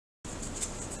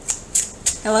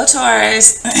Hello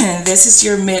Taurus, this is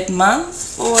your mid-month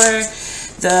for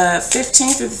the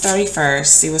 15th through the 31st.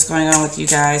 See what's going on with you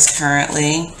guys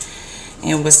currently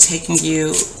and what's taking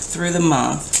you through the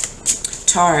month.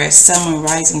 Taurus, Sun, Moon,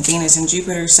 Rising, Venus, and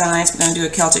Jupiter signs. We're going to do a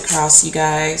Celtic cross, you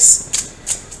guys.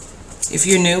 If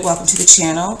you're new, welcome to the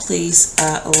channel. Please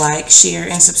like, share,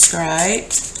 and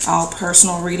subscribe. All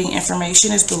personal reading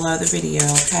information is below the video,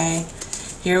 okay?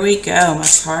 Here we go, my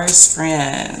Taurus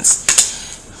friends.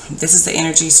 This is the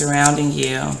energy surrounding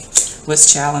you,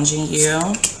 what's challenging you,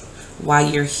 why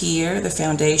you're here, the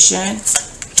foundation,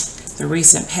 the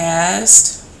recent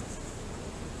past.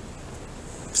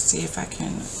 Let's see if I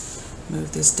can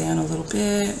move this down a little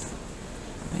bit,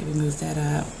 maybe move that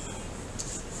up.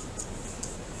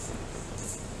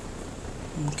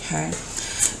 Okay.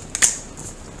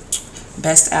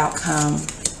 Best outcome,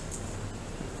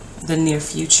 the near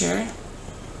future.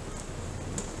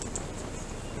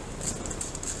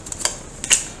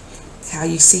 How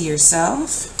you see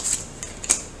yourself,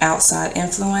 outside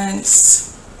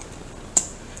influence,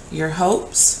 your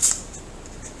hopes,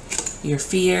 your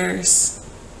fears,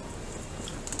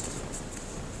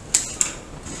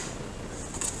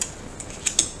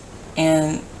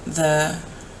 and the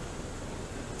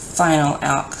final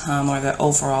outcome or the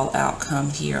overall outcome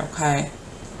here, okay?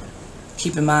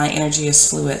 Keep in mind, energy is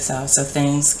fluid though, so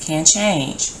things can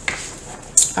change.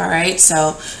 All right,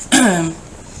 so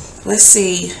let's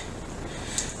see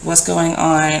what's going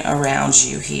on around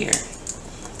you here.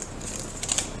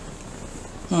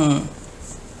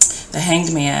 The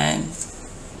Hanged Man.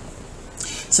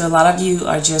 So a lot of you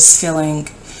are just feeling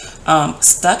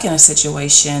stuck in a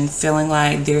situation, feeling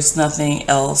like there's nothing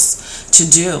else to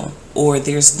do, or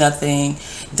there's nothing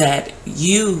that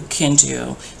you can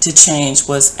do to change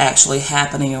what's actually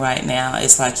happening right now.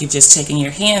 It's like you've just taken your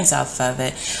hands off of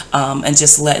it and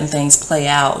just letting things play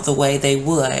out the way they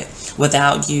would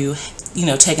without you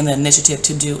taking the initiative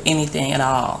to do anything at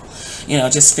all.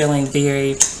 Just feeling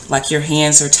very like your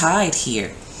hands are tied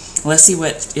here. Let's see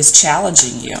what is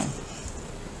challenging you.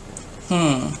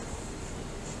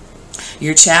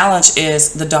 Your challenge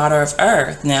is the daughter of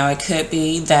Earth. Now, it could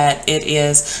be that it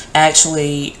is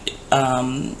actually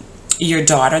your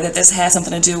daughter that this has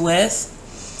something to do with.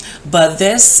 But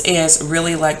this is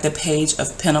really like the Page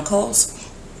of Pentacles.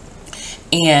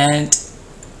 And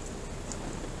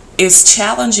it's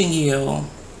challenging you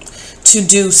to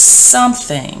do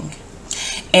something.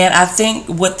 And I think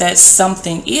what that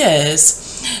something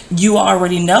is, you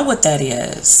already know what that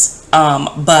is.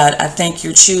 But I think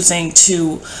you're choosing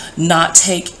to not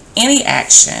take any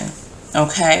action,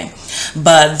 okay?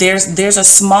 But there's a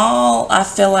small, I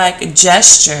feel like,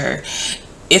 gesture,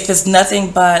 if it's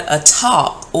nothing but a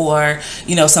talk or,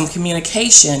 some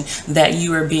communication that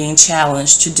you are being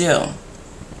challenged to do,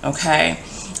 okay?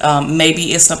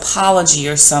 Maybe it's an apology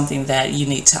or something that you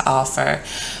need to offer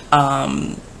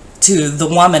to the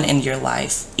woman in your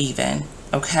life even,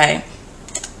 okay?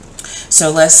 So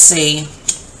let's see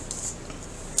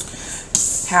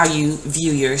how you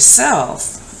view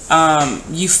yourself.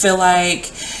 You feel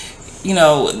like,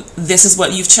 this is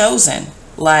what you've chosen.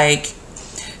 Like,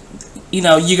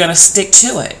 you're going to stick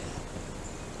to it.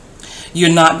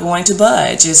 You're not going to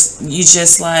budge. You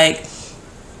just like,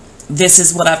 this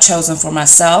is what I've chosen for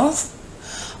myself.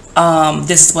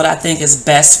 This is what I think is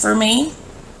best for me.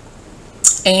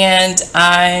 And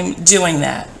I'm doing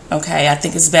that. Okay, I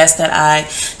think it's best that I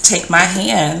take my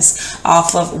hands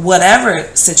off of whatever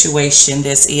situation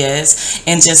this is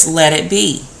and just let it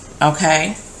be.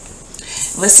 Okay,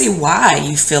 let's see why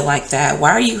you feel like that.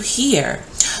 Why are you here?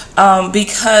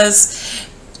 Because,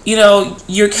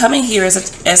 you're coming here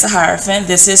as a Hierophant.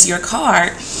 This is your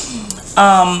card.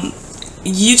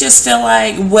 You just feel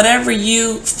like whatever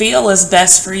you feel is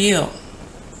best for you.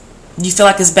 You feel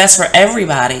like it's best for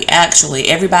everybody, actually,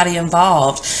 everybody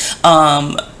involved,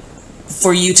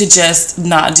 for you to just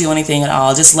not do anything at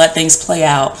all. Just let things play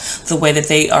out the way that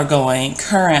they are going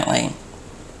currently.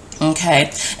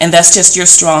 Okay? And that's just your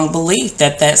strong belief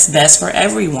that that's best for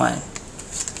everyone.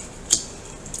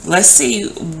 Let's see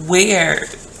where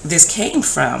this came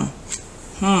from.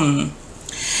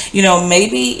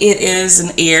 Maybe it is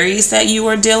an Aries that you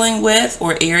are dealing with,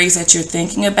 or Aries that you're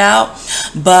thinking about,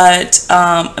 but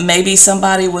maybe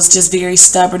somebody was just very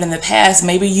stubborn in the past.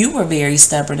 Maybe you were very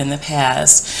stubborn in the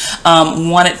past,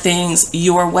 wanted things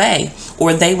your way,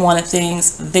 or they wanted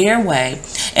things their way.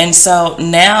 And so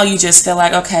now you just feel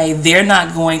like, okay, they're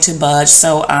not going to budge,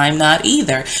 so I'm not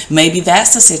either. Maybe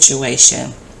that's the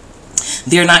situation.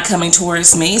 They're not coming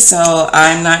towards me, so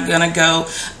I'm not going to go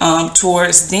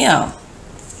towards them.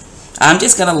 I'm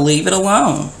just going to leave it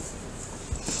alone.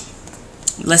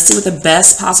 Let's see what the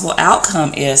best possible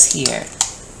outcome is here.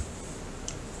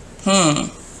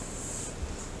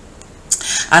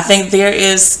 I think there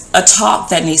is a talk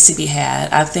that needs to be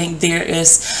had. I think there is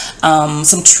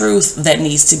some truth that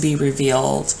needs to be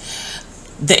revealed.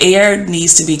 The air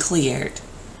needs to be cleared.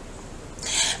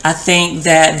 I think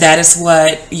that that is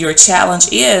what your challenge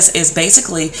is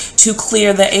basically to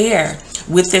clear the air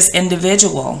with this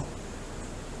individual.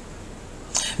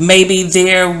 Maybe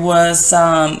there was,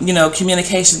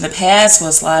 communication in the past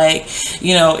was like,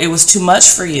 it was too much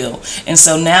for you. And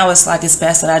so now it's like, it's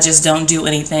best that I just don't do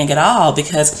anything at all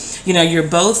because, you're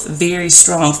both very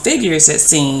strong figures, it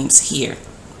seems, here.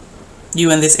 You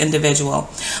and this individual.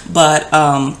 But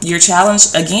your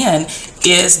challenge, again,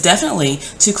 is definitely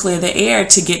to clear the air,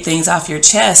 to get things off your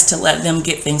chest, to let them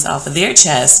get things off of their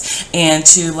chest, and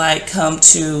to come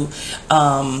to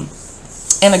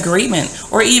an agreement,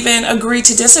 or even agree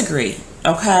to disagree,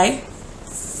 okay?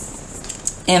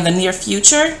 In the near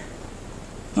future,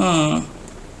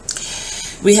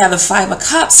 we have the Five of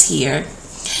Cups here,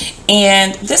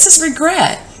 and this is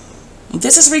regret.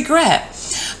 This is regret.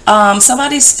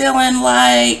 Somebody's feeling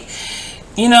like,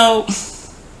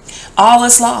 all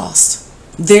is lost.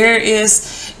 There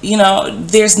is,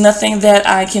 there's nothing that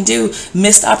I can do.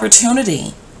 Missed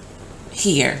opportunity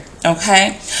here.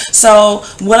 Okay, so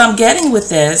what I'm getting with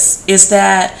this is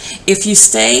that if you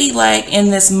stay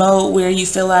in this mode where you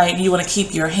feel like you want to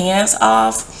keep your hands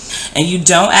off and you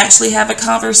don't actually have a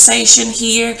conversation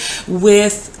here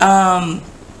with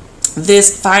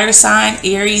this fire sign,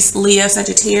 Aries, Leo,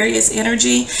 Sagittarius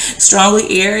energy,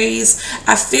 strongly Aries,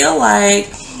 I feel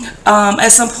like at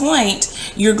some point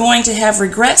you're going to have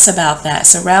regrets about that,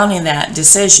 surrounding that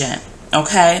decision.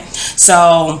 Okay,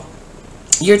 so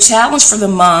your challenge for the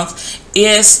month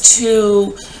is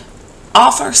to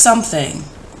offer something,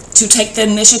 to take the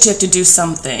initiative to do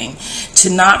something,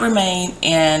 to not remain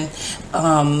in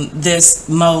this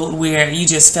mode where you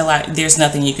just feel like there's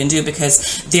nothing you can do,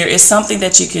 because there is something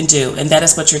that you can do, and that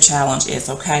is what your challenge is,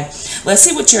 okay? Let's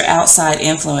see what your outside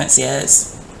influence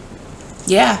is.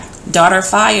 Yeah, daughter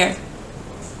fire.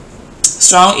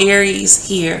 Strong Aries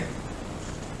here.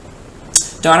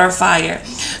 Daughter fire.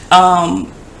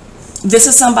 This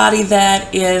is somebody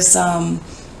that is,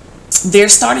 they're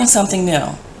starting something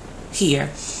new here.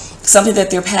 Something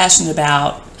that they're passionate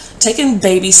about. Taking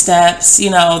baby steps,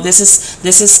 this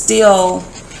is still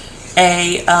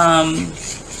a,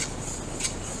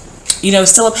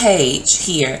 still a page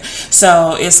here.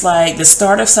 So it's like the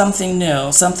start of something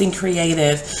new, something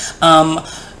creative,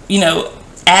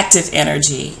 active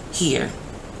energy here.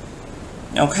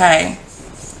 Okay.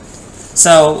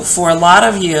 So for a lot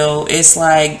of you, it's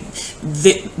like,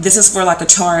 this is for like a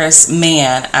Taurus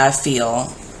man, I feel.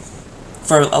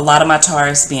 For a lot of my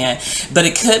Taurus men. But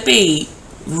it could be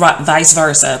vice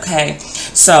versa, okay?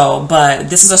 So, but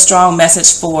this is a strong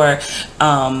message for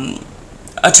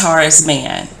a Taurus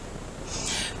man.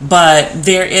 But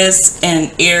there is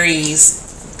an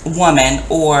Aries woman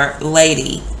or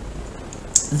lady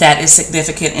that is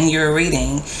significant in your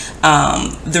reading.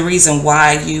 The reason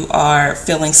why you are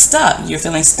feeling stuck. You're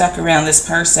feeling stuck around this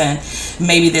person.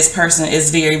 Maybe this person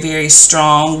is very, very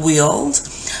strong-willed.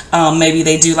 Maybe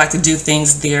they do like to do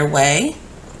things their way.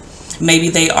 Maybe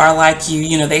they are like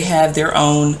you, they have their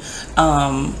own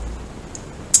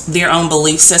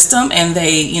belief system, and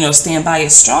they, stand by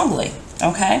it strongly.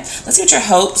 Okay, let's see what your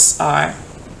hopes are.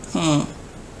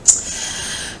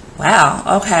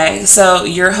 Wow, okay, so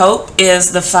your hope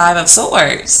is the Five of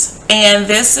Swords, and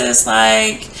this is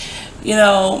like,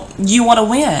 you want to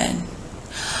win.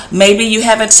 Maybe you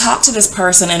haven't talked to this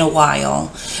person in a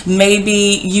while.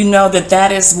 Maybe you know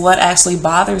that is what actually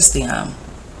bothers them.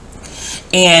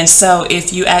 And so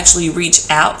if you actually reach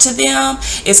out to them,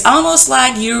 it's almost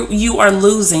like you are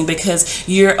losing, because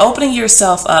you're opening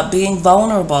yourself up, being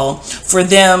vulnerable for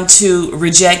them to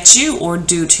reject you or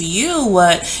do to you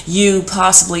what you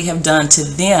possibly have done to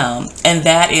them, and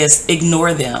that is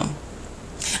ignore them.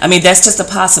 I mean, that's just a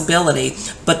possibility,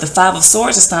 but the Five of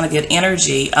Swords is not a good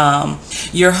energy.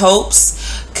 Your hopes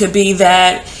could be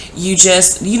that you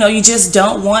just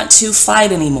don't want to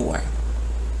fight anymore.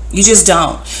 You just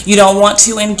don't. You don't want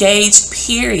to engage,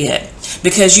 period,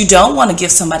 because you don't want to give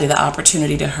somebody the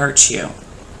opportunity to hurt you.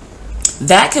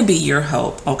 That could be your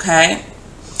hope, okay?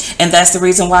 And that's the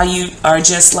reason why you are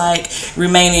just like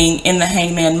remaining in the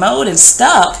hangman mode and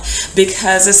stuck,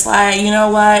 because it's like, you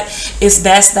know what? It's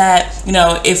best that,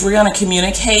 if we're going to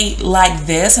communicate like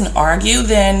this and argue,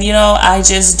 then, I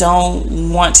just don't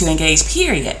want to engage,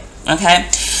 period. Okay?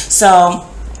 So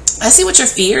let's see what your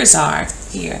fears are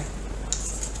here.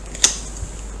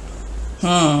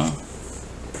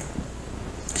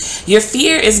 Your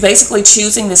fear is basically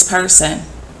choosing this person.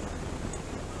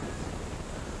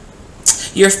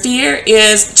 Your fear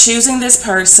is choosing this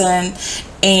person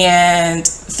and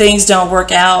things don't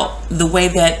work out the way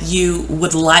that you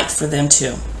would like for them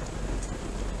to.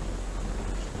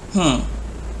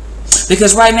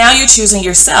 Because right now you're choosing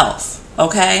yourself,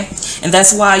 okay? And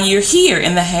that's why you're here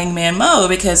in the hangman mode,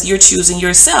 because you're choosing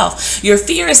yourself. Your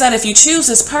fear is that if you choose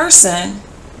this person,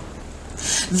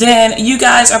 then you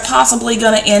guys are possibly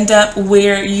going to end up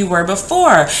where you were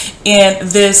before, in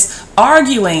this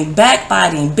arguing,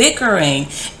 backbiting, bickering,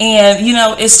 and you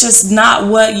know, it's just not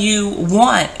what you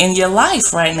want in your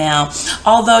life right now,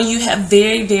 although you have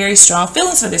very, very strong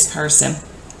feelings for this person.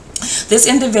 This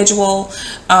individual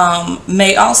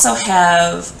may also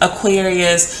have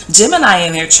Aquarius, Gemini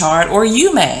in their chart, or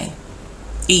you may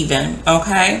even,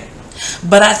 okay?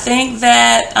 But I think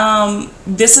that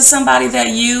this is somebody that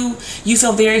you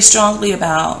feel very strongly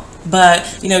about. But,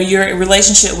 you know, your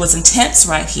relationship was intense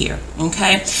right here,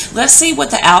 okay? Let's see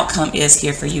what the outcome is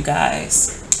here for you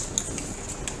guys.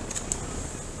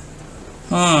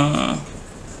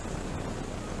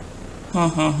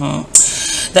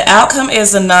 The outcome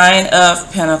is the 9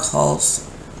 of Pentacles.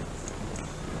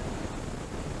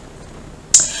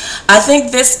 I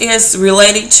think this is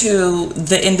relating to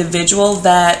the individual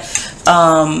that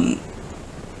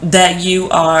that you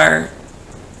are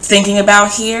thinking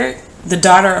about here, the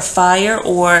Daughter of Fire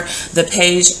or the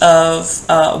Page of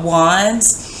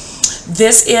Wands.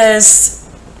 This is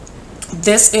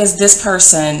this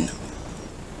person.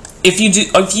 If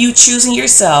you choosing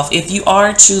yourself, if you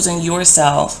are choosing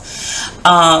yourself,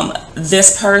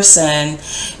 this person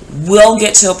will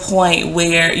get to a point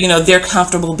where, you know, they're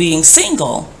comfortable being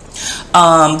single.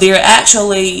 They're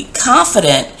actually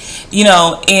confident, you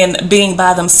know, in being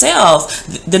by themselves.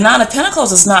 The 9 of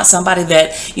Pentacles is not somebody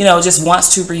that, you know, just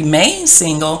wants to remain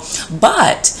single,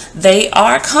 but they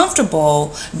are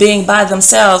comfortable being by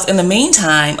themselves in the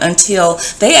meantime until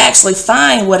they actually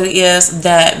find what it is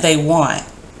that they want.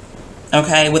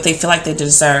 Okay, what they feel like they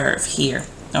deserve here.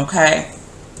 Okay.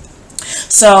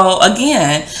 So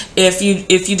again, if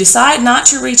you decide not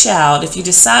to reach out, if you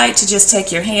decide to just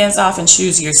take your hands off and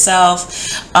choose yourself,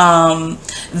 then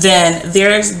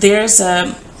there's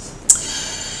a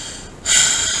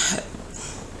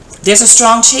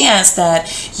strong chance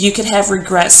that you could have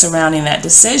regrets surrounding that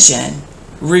decision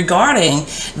regarding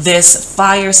this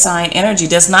fire sign energy.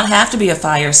 Does not have to be a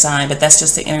fire sign, but that's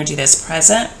just the energy that's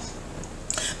present.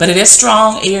 But it is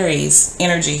strong Aries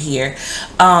energy here.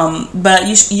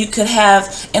 But you could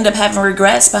end up having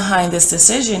regrets behind this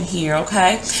decision here,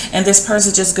 okay? And this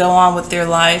person just go on with their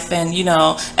life and, you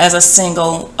know, as a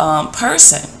single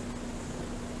person.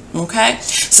 Okay?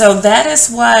 So that is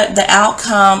what the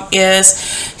outcome is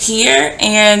here.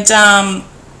 And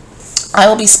I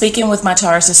will be speaking with my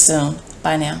Tauruses soon.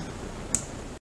 Bye now.